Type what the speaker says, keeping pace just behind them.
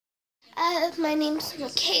My name's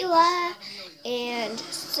Michaela, and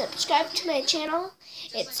subscribe to my channel.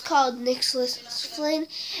 It's called Nicholas Flynn,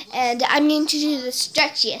 and I'm going to do the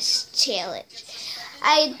stretchiest challenge.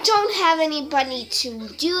 I don't have anybody to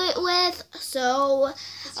do it with, so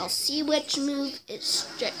I'll see which move is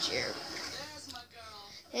stretchier.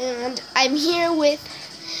 And I'm here with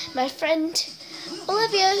my friend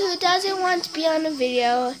Olivia, who doesn't want to be on a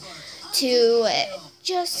video to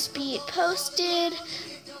just be posted,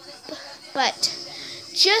 but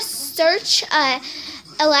just search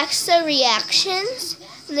Alexa reactions,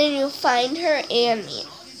 and then you'll find her and me.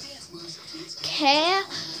 Okay,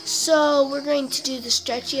 so we're going to do the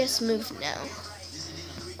stretchiest move now.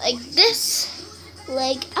 Like this,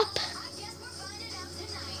 leg up.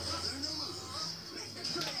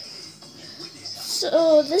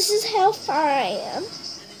 So this is how far I am.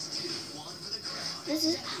 This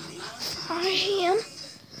is how far I am.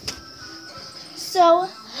 So,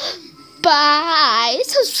 bye.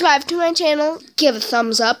 Subscribe to my channel, give a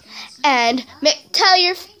thumbs up, and tell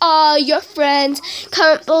all your friends.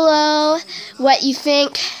 Comment below what you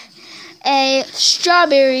think. A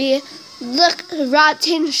strawberry, look,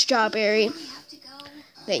 rotten strawberry.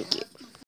 Thank you.